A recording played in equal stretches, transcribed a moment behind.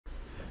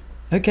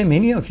Okay,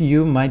 many of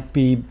you might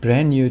be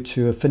brand new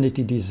to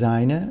Affinity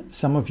Designer.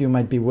 Some of you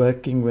might be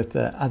working with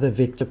other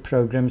vector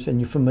programs and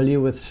you're familiar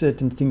with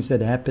certain things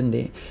that happen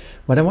there.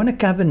 What I want to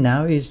cover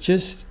now is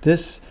just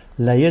this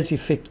layers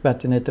effect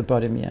button at the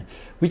bottom here,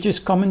 which is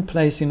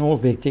commonplace in all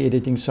vector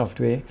editing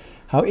software.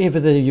 However,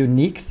 the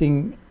unique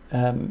thing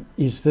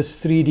is this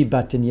 3D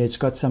button here. It's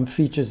got some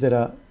features that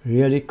are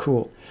really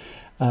cool.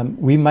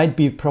 We might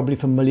be probably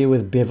familiar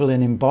with Bevel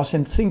and Emboss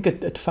and think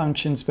it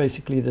functions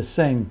basically the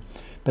same.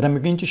 But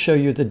I'm going to show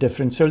you the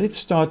difference. So let's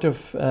start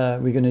off,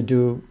 we're going to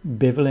do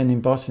Bevel and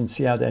Emboss and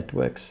see how that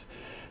works.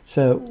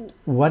 So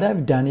what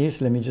I've done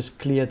is, let me just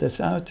clear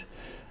this out.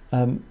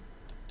 I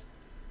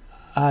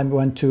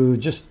want to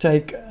just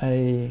take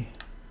a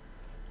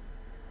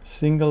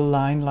single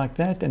line like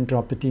that and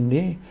drop it in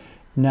there.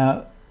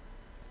 Now,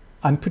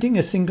 I'm putting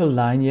a single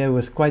line here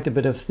with quite a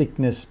bit of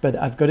thickness, but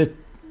I've got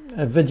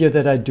a video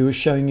that I do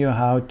showing you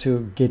how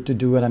to get to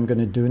do what I'm going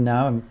to do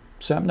now.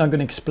 So I'm not going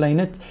to explain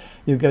it.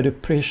 You go to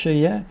pressure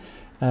here.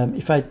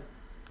 If I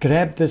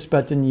grab this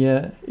button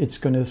here, it's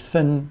going to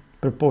thin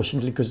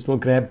proportionately because it will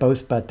grab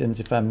both buttons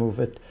if I move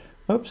it.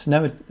 Oops,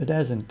 no, it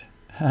hasn't.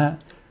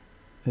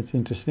 That's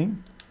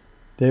interesting.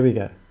 There we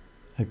go.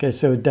 Okay,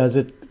 so it does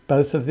it,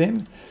 both of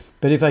them.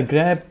 But if I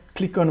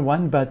click on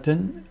one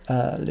button,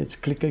 let's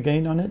click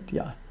again on it.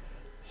 Yeah.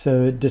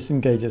 So it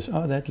disengages.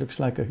 Oh, that looks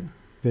like a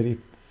very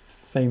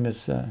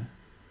famous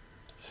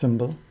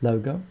symbol,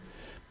 logo.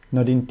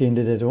 Not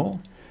intended at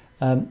all.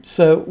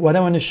 So what I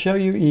want to show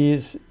you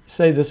is,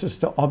 say this is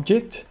the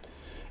object.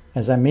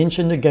 As I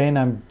mentioned again,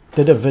 I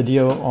did a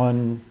video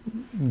on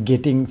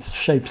getting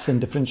shapes and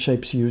different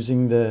shapes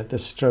using the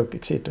stroke,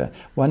 etc.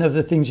 One of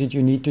the things that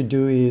you need to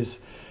do is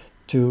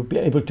to be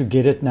able to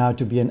get it now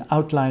to be an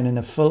outline and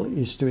a fill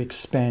is to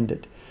expand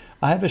it.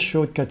 I have a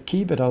shortcut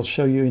key, but I'll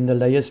show you in the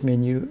layers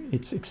menu.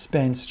 It's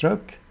expand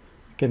stroke.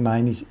 Okay,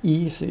 mine is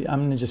E, so I'm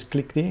going to just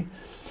click there.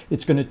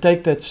 It's going to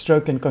take that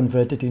stroke and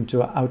convert it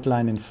into an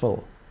outline and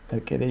fill.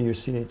 Okay, there you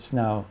see it's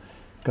now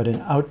got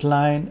an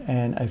outline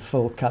and a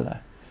fill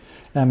color.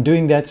 And I'm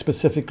doing that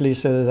specifically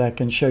so that I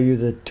can show you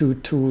the two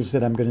tools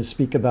that I'm going to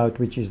speak about,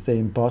 which is the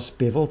Emboss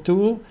Bevel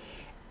tool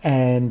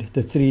and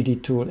the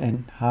 3D tool,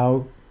 and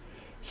how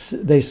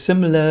they're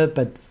similar,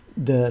 but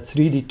the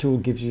 3D tool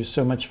gives you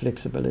so much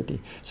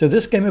flexibility. So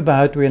this came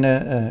about when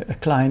a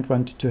client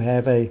wanted to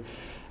have a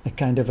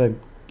kind of a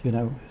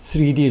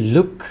 3D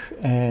look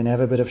and have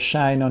a bit of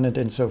shine on it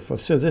and so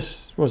forth. So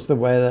this was the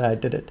way that I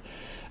did it.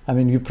 I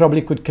mean, you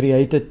probably could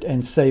create it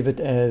and save it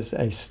as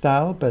a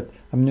style, but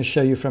I'm going to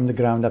show you from the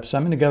ground up. So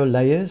I'm going to go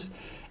layers,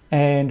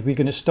 and we're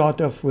going to start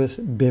off with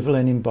Bevel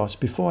and Emboss.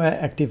 Before I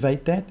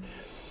activate that,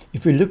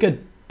 if we look at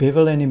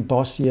Bevel and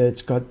Emboss here,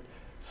 it's got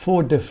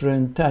 4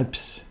 different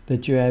types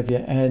that you have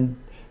here, and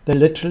they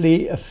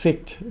literally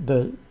affect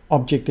the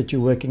object that you're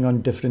working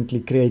on differently,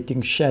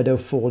 creating shadow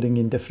falling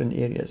in different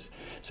areas.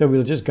 So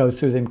we'll just go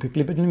through them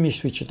quickly, but let me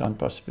switch it on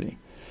possibly.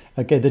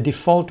 Okay, the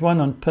default one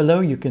on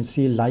pillow, you can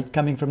see light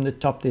coming from the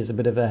top. There's a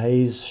bit of a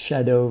haze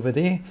shadow over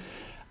there.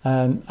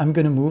 I'm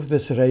going to move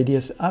this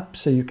radius up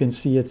so you can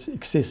see its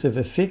excessive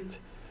effect.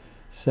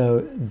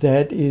 So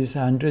that is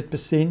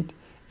 100%,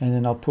 and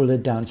then I'll pull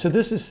it down. So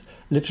this is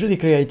literally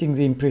creating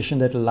the impression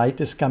that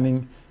light is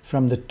coming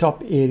from the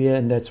top area,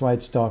 and that's why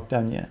it's dark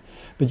down here.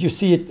 But you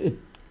see it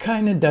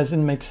kind of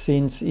doesn't make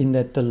sense in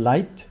that the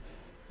light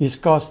is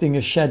casting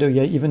a shadow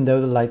here, even though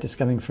the light is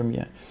coming from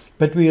here.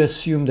 But we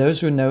assume,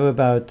 those who know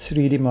about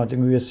 3D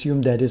modeling, we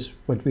assume that is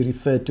what we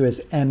refer to as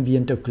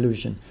ambient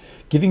occlusion,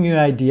 giving you an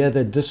idea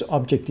that this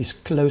object is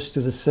close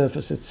to the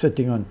surface it's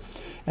sitting on,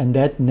 and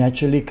that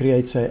naturally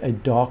creates a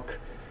dark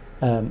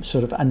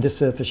sort of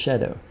undersurface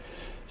shadow.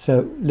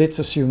 So let's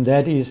assume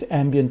that is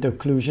ambient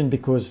occlusion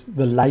because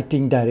the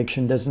lighting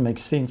direction doesn't make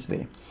sense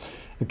there.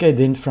 Okay,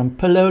 then from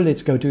pillow,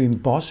 let's go to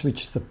Emboss,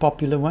 which is the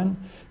popular one.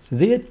 So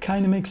there it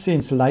kind of makes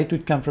sense. Light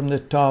would come from the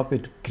top,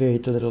 it would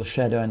create a little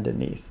shadow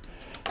underneath.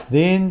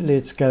 Then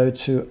let's go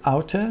to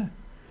outer.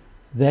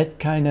 That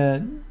kind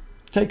of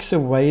takes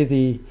away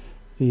the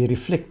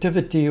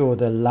reflectivity or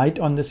the light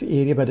on this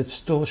area, but it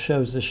still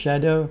shows the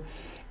shadow.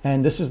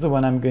 And this is the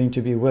one I'm going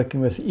to be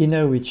working with,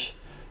 inner, which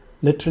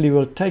literally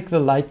will take the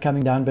light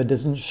coming down but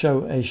doesn't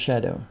show a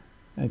shadow.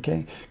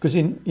 Okay, because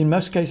in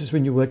most cases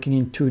when you're working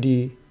in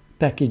 2D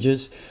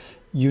packages,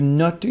 you're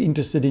not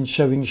interested in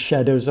showing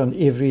shadows on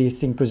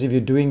everything, because if you're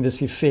doing this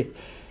effect,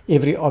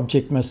 every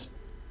object must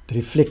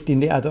reflect in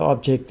the other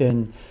object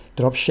and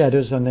drop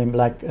shadows on them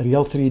like a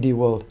real 3D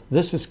world.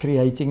 This is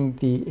creating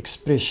the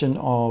expression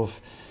of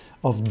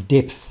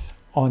depth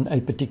on a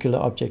particular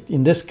object.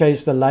 In this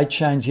case, the light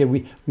shines here.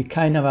 We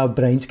kind of, our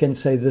brains can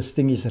say this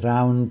thing is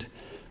round.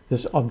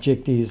 This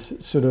object is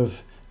sort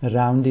of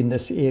round in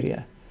this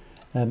area.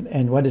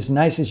 And what is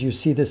nice is you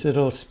see this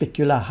little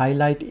specular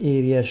highlight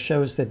area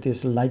shows that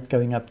there's light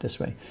going up this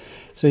way.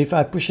 So if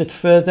I push it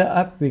further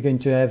up, we're going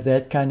to have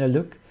that kind of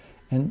look.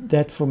 And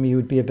that for me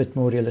would be a bit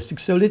more realistic.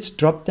 So let's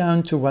drop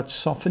down to what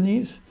soften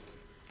is.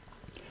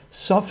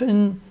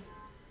 Soften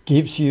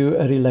gives you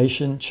a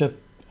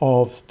relationship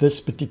of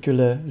this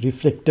particular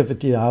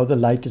reflectivity, how the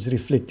light is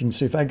reflecting.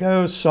 So if I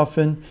go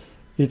soften,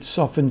 it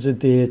softens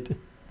it there. It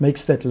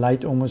makes that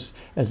light almost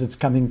as it's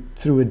coming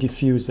through a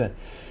diffuser.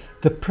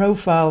 The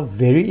profile,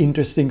 very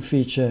interesting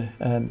feature.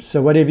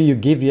 So whatever you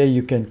give here,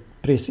 you can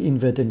press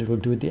invert and it will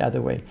do it the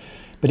other way.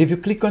 But if you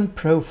click on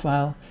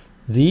profile,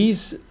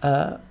 these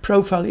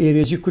profile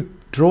areas, you could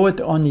draw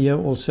it on here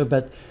also,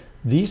 but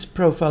these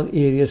profile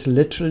areas,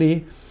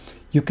 literally,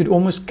 you could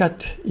almost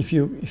cut, if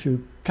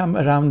you come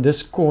around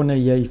this corner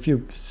here, if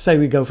you say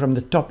we go from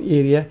the top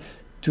area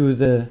to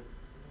the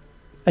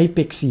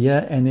apex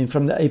here, and then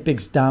from the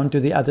apex down to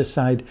the other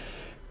side,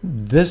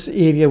 this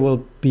area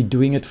will be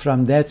doing it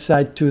from that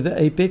side to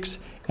the apex.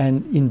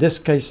 And in this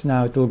case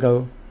now, it will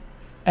go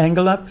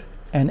angle up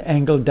and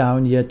angle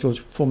down here to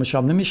form a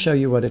sharp. Let me show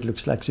you what it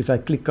looks like. So if I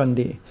click on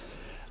there,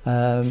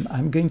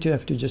 I'm going to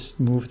have to just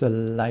move the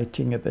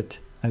lighting a bit.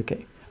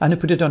 Okay, I'm going to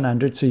put it on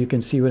 100 so you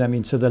can see what I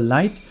mean. So the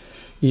light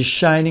is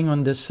shining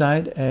on this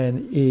side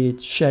and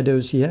it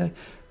shadows here,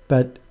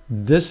 but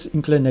this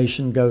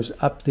inclination goes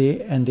up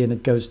there and then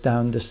it goes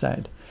down the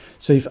side.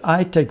 So if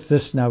I take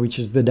this now, which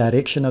is the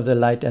direction of the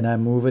light, and I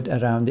move it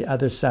around the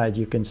other side,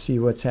 you can see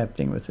what's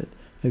happening with it.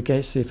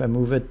 Okay, so if I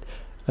move it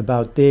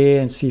about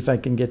there and see if I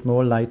can get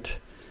more light,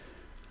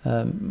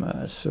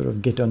 sort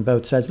of get on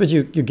both sides, but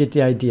you get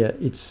the idea.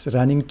 It's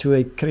running to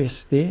a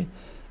crest there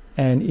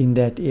and in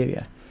that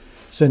area.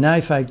 So now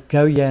if I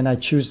go here and I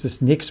choose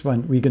this next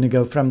one, we're going to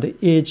go from the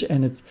edge,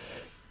 and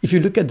if you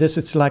look at this,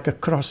 it's like a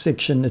cross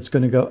section. It's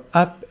going to go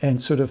up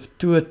and sort of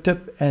to a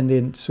tip and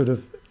then sort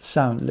of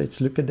sound. Let's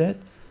look at that.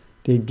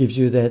 It gives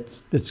you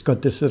that. It's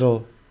got this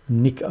little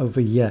nick over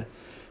here.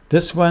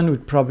 This one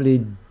would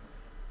probably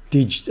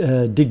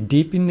dig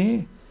deep in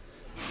there.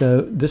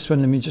 So this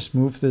one, let me just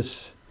move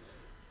this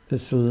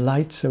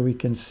light so we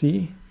can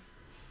see.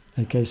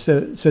 Okay,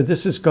 so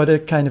this has got a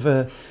kind of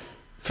a,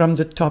 from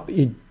the top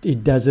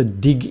it does a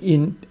dig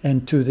in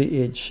and to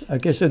the edge.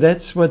 Okay, so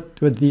that's what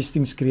these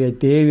things create.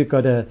 There we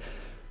got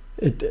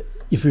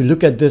if we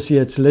look at this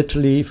here, it's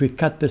literally, if we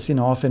cut this in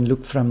half and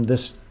look from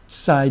this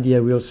side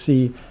here, we'll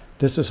see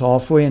this is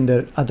halfway and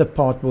the other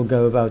part will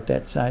go about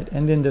that side,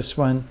 and then this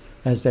one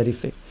has that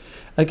effect.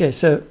 Okay,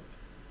 so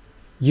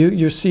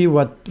you see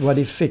what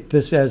effect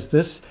this has,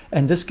 this,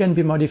 and this can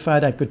be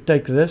modified. I could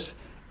take this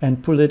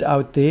and pull it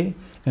out there,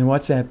 and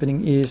what's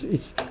happening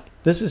is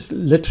this is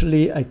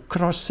literally a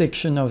cross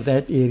section of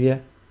that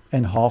area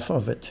and half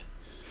of it.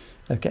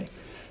 Okay,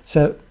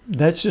 so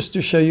that's just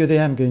to show you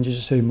there. I'm going to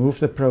just remove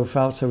the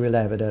profile so we'll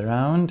have it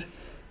around,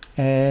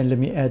 and let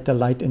me add the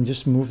light and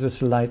just move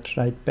this light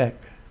right back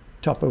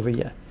top over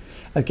here.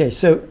 Okay,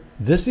 so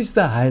this is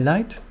the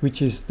highlight,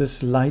 which is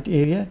this light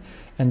area,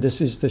 and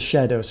this is the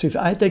shadow. So if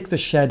I take the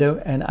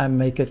shadow and I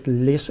make it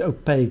less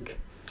opaque,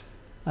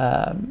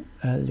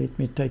 let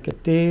me take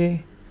it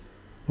there,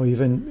 or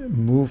even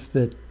move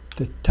the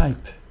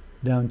type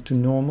down to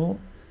normal.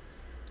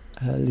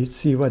 Let's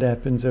see what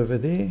happens over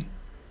there.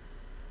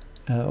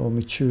 Or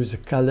we choose a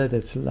color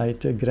that's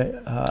lighter gray.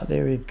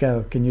 There we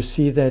go. Can you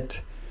see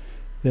that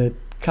the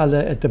color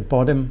at the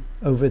bottom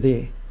over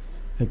there?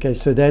 Okay,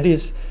 so that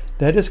is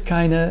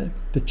kind of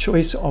the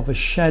choice of a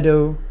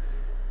shadow,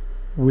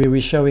 where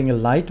we're showing a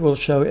light will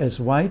show as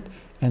white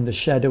and the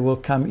shadow will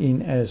come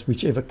in as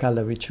whichever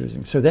color we're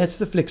choosing. So that's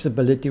the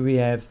flexibility we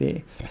have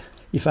there.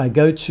 If I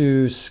go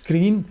to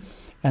screen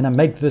and I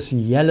make this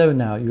yellow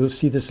now, you'll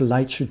see this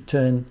light should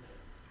turn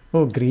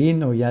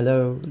green or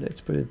yellow.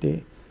 Let's put it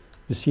there.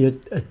 You see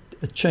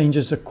it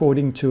changes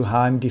according to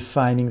how I'm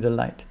defining the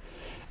light.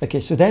 Okay,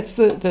 so that's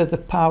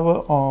the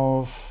power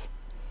of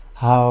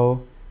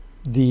how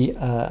the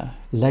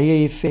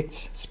layer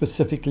effects,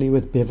 specifically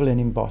with Bevel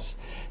and Emboss.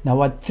 Now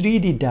what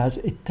 3D does,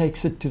 it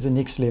takes it to the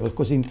next level,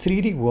 because in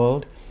 3D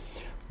world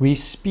we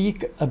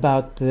speak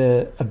about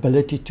the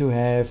ability to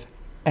have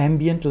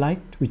ambient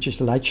light, which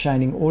is light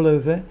shining all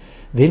over.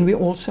 Then we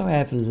also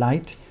have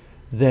light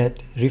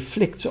that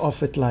reflects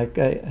off it like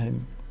a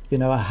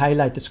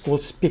highlight. It's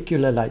called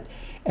specular light,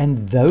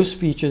 and those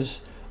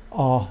features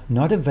are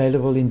not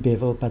available in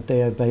Bevel, but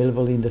they are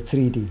available in the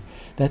 3D.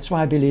 That's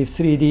why I believe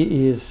 3D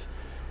is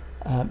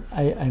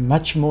a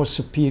much more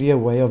superior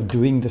way of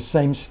doing the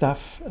same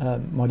stuff,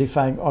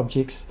 modifying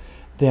objects,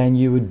 than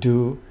you would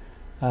do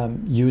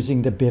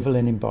using the Bevel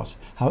and Emboss.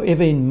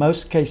 However, in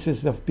most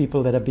cases of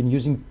people that have been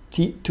using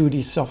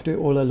 2D software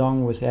all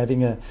along, with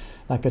having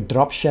like a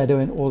drop shadow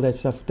and all that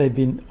stuff, they've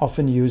been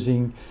often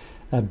using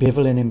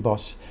Bevel and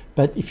Emboss.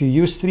 But if you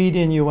use 3D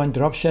and you want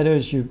drop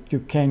shadows, you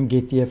can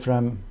get here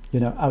from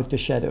outer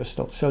shadow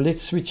still. So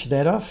let's switch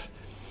that off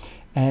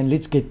and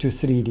let's get to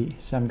 3D.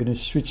 So I'm going to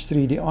switch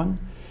 3D on,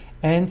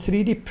 and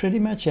 3D pretty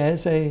much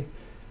has a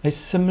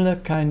similar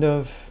kind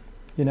of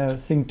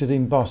thing to the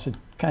Emboss. It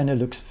kind of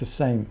looks the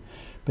same.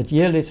 But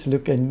here let's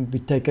look, and we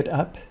take it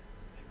up.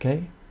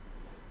 Okay,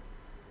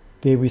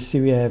 there we see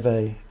we have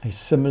a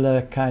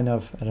similar kind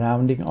of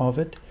rounding of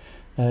it.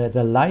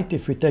 The light,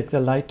 if we take the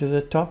light to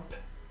the top,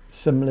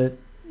 similar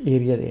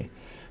area there.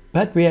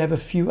 But we have a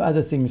few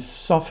other things.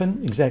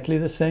 Soften, exactly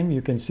the same.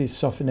 You can see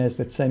soften has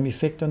that same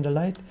effect on the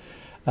light.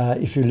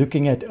 If you're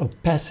looking at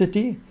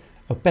opacity,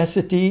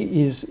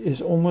 opacity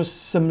is almost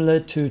similar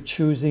to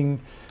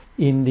choosing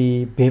in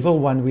the bevel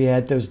one. We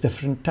had those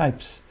different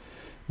types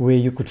where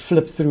you could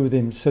flip through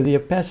them. So the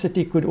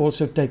opacity could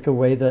also take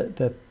away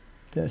the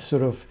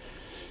sort of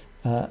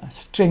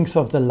strength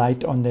of the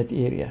light on that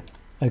area.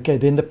 Okay,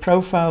 then the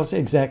profiles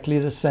exactly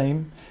the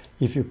same.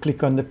 If you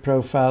click on the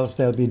profiles,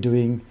 they'll be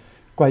doing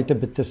quite a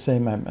bit the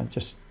same. I'll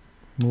just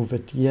move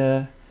it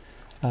here.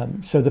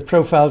 So the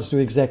profiles do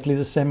exactly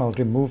the same. I'll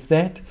remove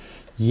that.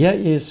 Here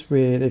is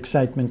where the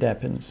excitement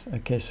happens.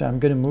 Okay, so I'm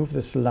going to move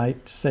this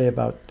light, say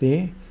about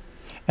there.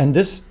 And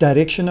this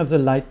direction of the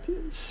light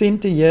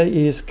center here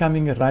is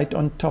coming right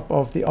on top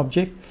of the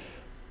object.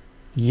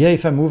 Here,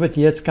 if I move it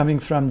here, it's coming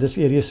from this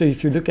area. So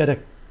if you look at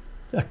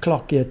a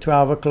clock here,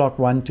 12 o'clock,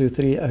 1, 2,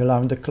 3,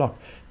 around the clock.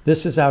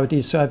 This is how it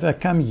is. So if I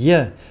come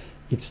here,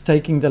 it's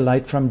taking the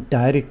light from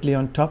directly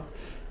on top.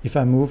 If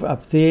I move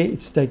up there,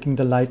 it's taking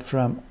the light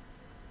from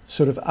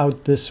sort of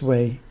out this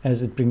way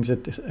as it brings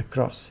it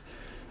across.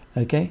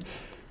 Okay.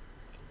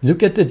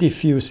 Look at the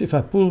diffuse. If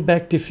I pull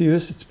back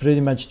diffuse, it's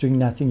pretty much doing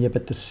nothing here,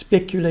 but the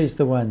specular is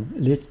the one.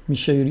 Let me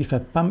show you. If I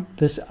pump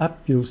this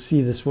up, you'll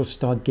see this will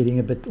start getting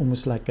a bit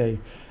almost like a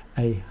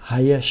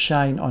higher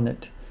shine on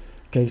it.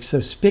 Okay, so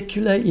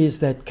specular is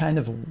that kind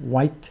of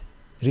white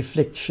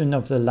reflection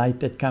of the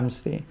light that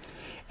comes there.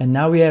 And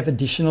now we have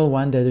additional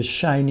one that is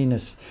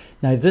shininess.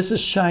 Now, if this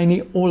is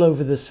shiny all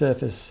over the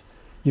surface,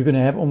 you're going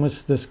to have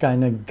almost this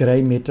kind of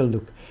gray metal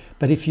look.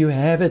 But if you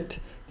have it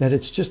that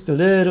it's just a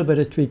little bit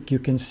of tweak, you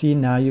can see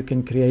now you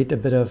can create a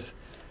bit of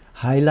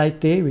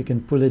highlight there. We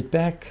can pull it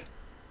back.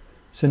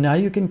 So now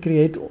you can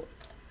create,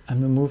 I'm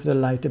going to move the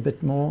light a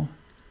bit more.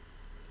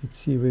 Let's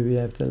see where we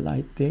have the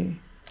light there.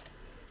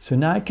 So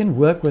now I can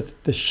work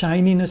with the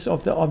shininess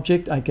of the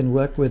object. I can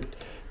work with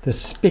the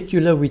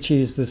specular, which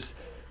is this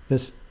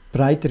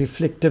bright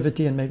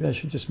reflectivity. And maybe I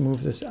should just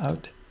move this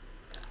out.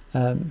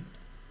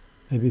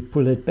 Maybe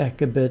pull it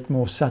back a bit,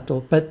 more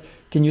subtle. But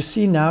can you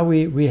see now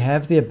we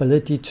have the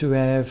ability to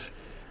have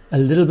a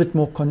little bit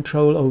more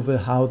control over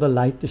how the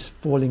light is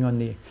falling on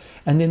there.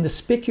 And then the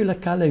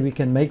specular color, we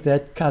can make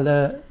that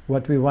color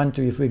what we want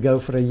to. If we go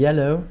for a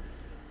yellow,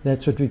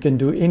 that's what we can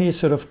do. Any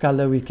sort of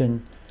color, we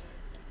can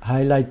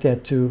highlight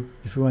that too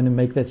if we want to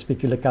make that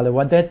specular color.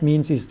 What that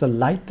means is the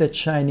light that's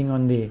shining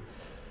on there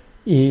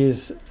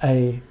is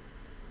in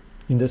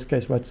this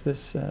case, what's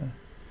this?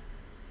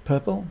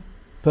 Purple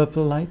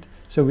light.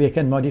 So we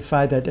can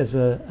modify that as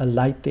a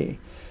light there.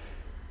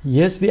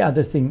 Here's the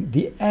other thing.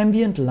 The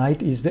ambient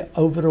light is the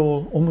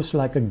overall, almost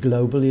like a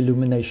global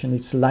illumination.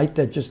 It's light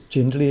that just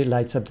generally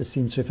lights up the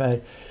scene. So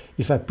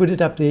if I put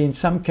it up there, in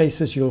some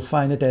cases you'll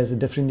find it has a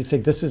different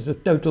effect. This is a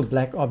total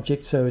black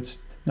object, so it's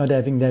not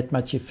having that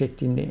much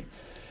effect in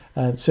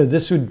there. So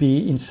this would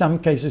be, in some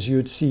cases you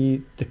would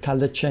see the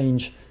color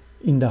change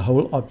in the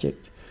whole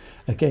object.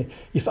 Okay,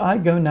 if I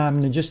go now,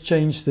 I'm going to just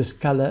change this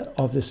color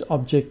of this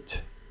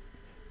object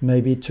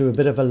maybe to a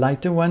bit of a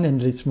lighter one,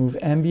 and let's move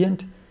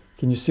ambient.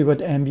 Can you see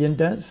what ambient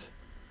does?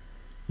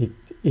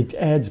 It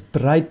adds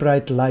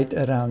bright light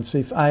around. So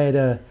if I had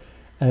a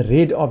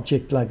red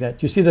object like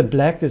that, you see the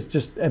black is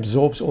just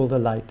absorbs all the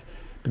light.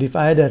 But if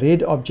I had a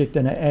red object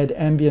and I add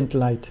ambient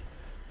light,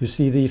 you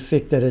see the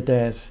effect that it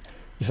has.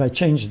 If I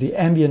change the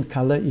ambient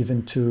color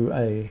even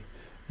to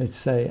let's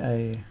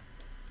say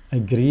a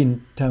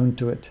green tone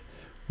to it,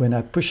 when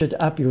I push it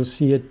up, you'll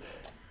see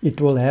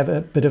it will have a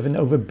bit of an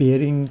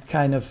overbearing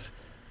kind of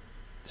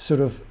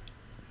sort of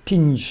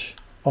tinge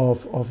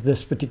of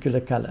this particular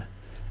color.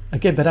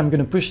 Okay, but I'm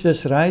going to push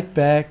this right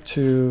back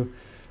to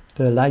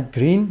the light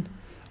green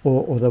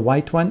or the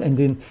white one, and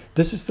then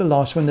this is the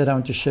last one that I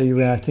want to show you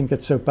where I think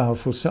it's so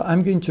powerful. So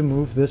I'm going to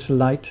move this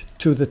light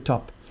to the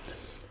top.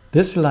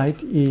 This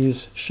light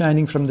is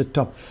shining from the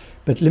top,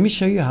 but let me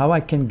show you how I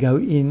can go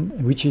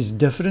in, which is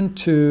different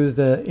to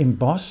the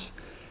emboss.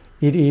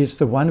 It is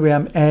the one where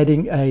I'm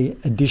adding a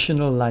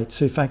additional light.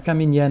 So if I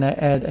come in here and I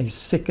add a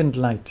second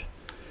light,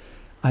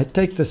 I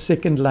take the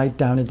second light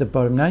down at the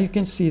bottom. Now you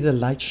can see the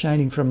light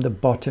shining from the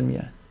bottom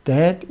here.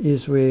 That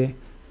is where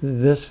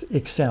this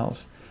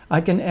excels.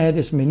 I can add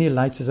as many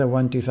lights as I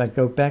want to. If I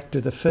go back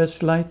to the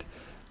first light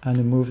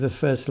and move the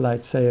first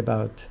light, say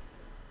about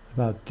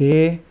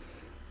there,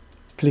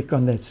 click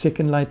on that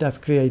second light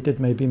I've created,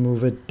 maybe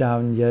move it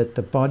down here at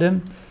the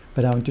bottom,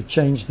 but I want to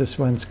change this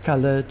one's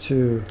color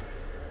to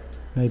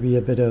maybe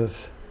a bit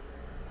of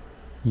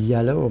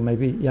yellow, or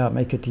maybe, yeah,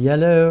 make it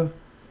yellow.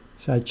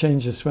 So I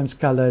change this one's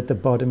color at the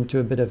bottom to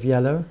a bit of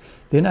yellow.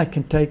 Then I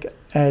can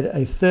add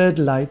a third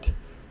light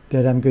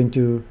that I'm going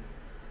to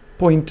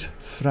point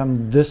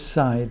from this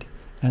side,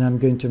 and I'm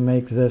going to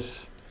make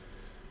this,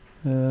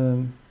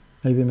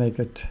 maybe make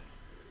it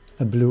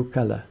a blue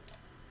color.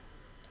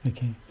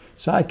 Okay,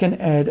 so I can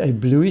add a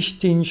bluish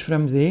tinge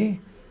from there.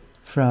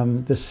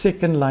 From the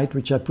second light,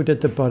 which I put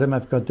at the bottom,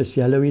 I've got this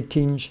yellowy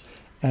tinge,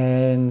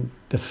 and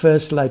the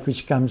first light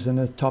which comes on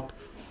the top,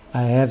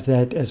 I have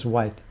that as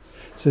white.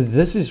 So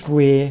this is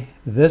where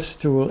this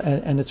tool,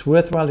 and it's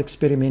worthwhile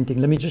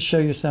experimenting. Let me just show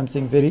you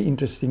something very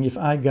interesting. If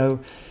I go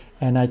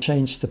and I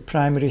change the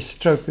primary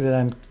stroke that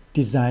I'm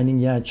designing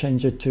here. I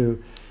change it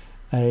to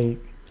I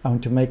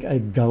want to make a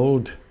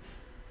gold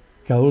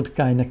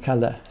kind of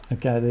color.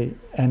 Okay, the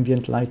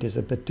ambient light is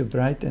a bit too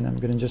bright, and I'm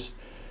going to just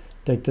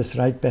take this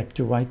right back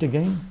to white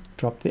again,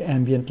 drop the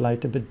ambient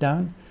light a bit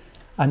down,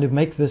 and to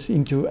make this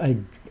into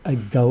a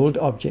gold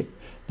object.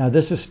 Now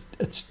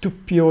it's too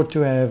pure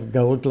to have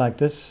gold like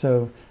this,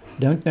 so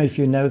don't know if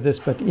you know this,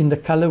 but in the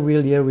color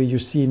wheel here where you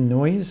see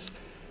noise,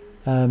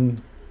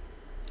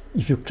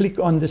 if you click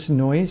on this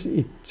noise,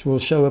 it will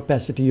show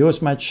opacity.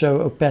 Yours might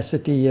show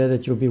opacity here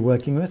that you'll be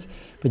working with,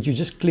 but you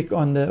just click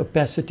on the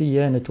opacity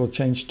here and it will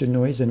change to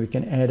noise, and we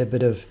can add a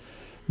bit of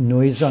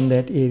noise on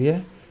that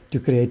area to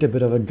create a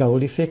bit of a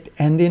gold effect.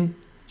 And then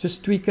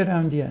just tweak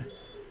around here,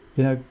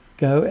 you know,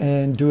 go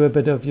and do a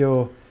bit of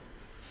your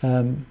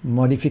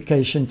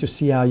modification to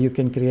see how you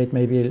can create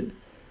maybe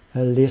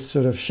a less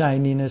sort of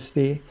shininess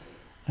there.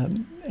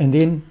 And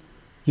then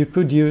you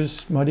could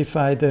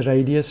modify the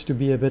radius to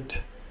be a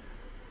bit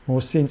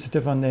more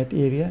sensitive on that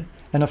area,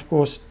 and of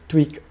course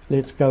tweak.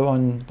 Let's go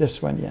on this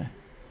one here.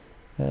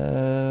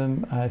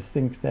 I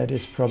think that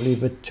is probably a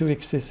bit too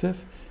excessive.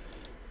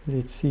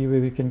 Let's see where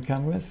we can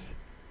come with.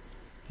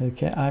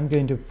 Okay, I'm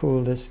going to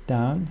pull this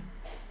down.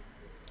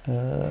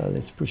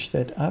 Let's push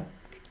that up.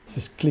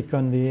 Just click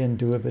on there and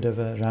do a bit of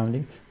a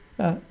rounding.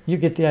 You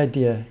get the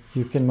idea.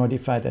 You can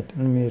modify that.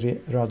 Let me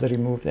rather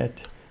remove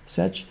that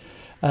such.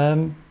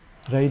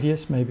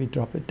 Radius, maybe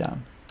drop it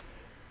down.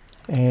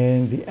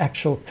 And the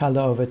actual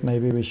color of it,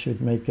 maybe we should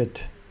make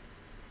it,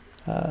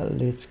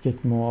 let's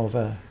get more of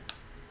a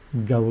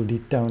goldy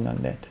tone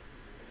on that.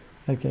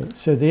 Okay,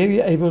 so there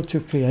we're able to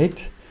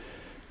create,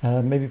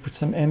 maybe put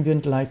some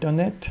ambient light on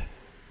that.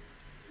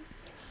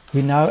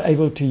 We're now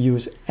able to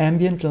use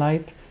ambient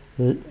light.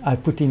 I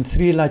put in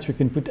 3 lights. We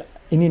can put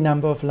any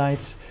number of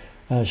lights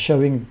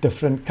showing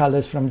different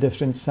colors from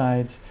different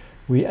sides.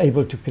 We're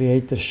able to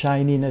create the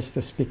shininess,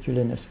 the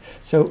specularness.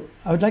 So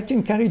I would like to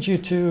encourage you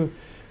to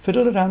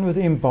fiddle around with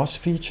the emboss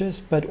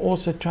features, but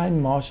also try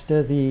and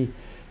master the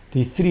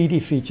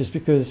 3D features,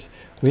 because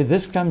where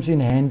this comes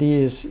in handy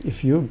is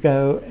if you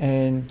go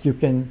and you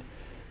can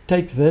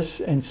take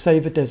this and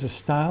save it as a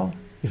style.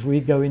 If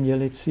we go in here,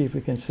 let's see if we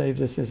can save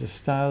this as a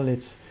style.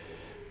 Let's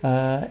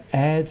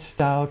add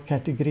style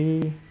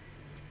category.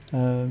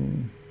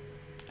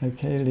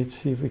 Okay, let's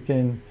see if we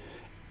can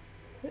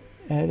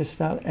add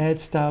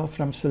style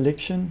from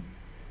selection.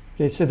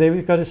 Okay, so there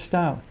we've got a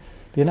style.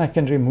 Then I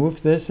can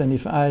remove this, and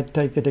if I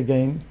take it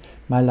again,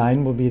 my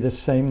line will be the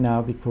same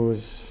now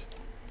because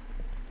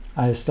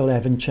I still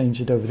haven't changed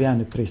it over there. I'm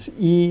going to press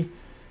E.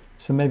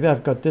 So maybe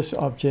I've got this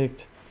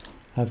object.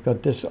 I've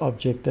got this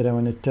object that I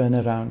want to turn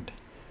around.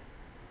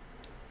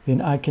 Then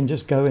I can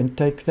just go and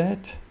take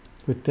that,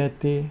 put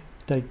that there,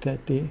 take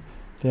that there.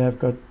 There I've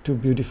got 2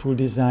 beautiful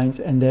designs,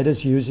 and that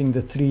is using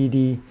the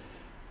 3D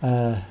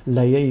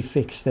layer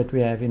effects that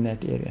we have in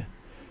that area.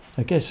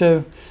 Okay,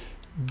 so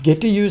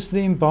get to use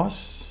the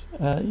emboss.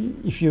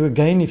 If you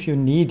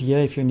need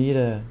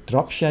a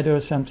drop shadow or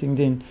something,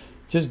 then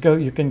just go,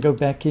 you can go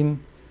back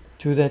in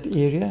to that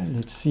area.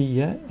 Let's see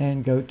here,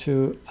 and go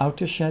to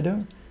outer shadow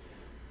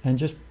and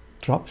just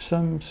drop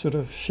some sort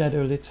of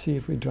shadow. Let's see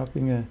if we're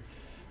dropping a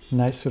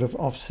nice sort of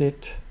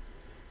offset.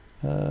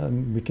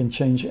 We can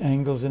change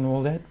angles and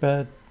all that,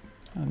 but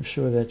I'm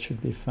sure that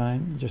should be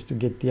fine just to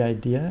get the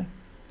idea.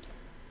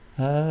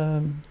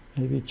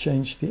 Maybe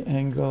change the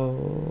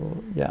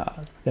angle.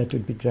 Yeah, that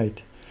would be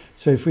great.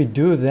 So if we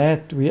do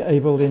that, we're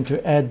able then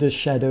to add the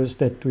shadows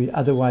that we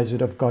otherwise would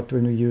have got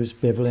when we use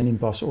Bevel and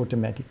Emboss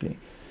automatically.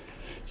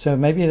 So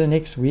maybe the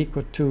next week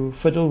or 2,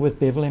 fiddle with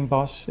Bevel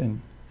Emboss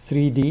and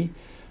 3D,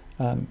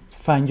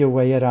 find your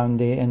way around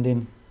there, and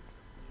then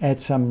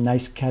add some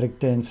nice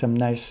character and some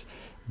nice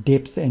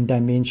depth and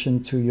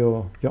dimension to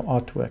your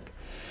artwork.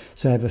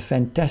 So have a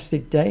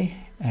fantastic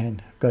day,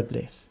 and God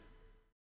bless.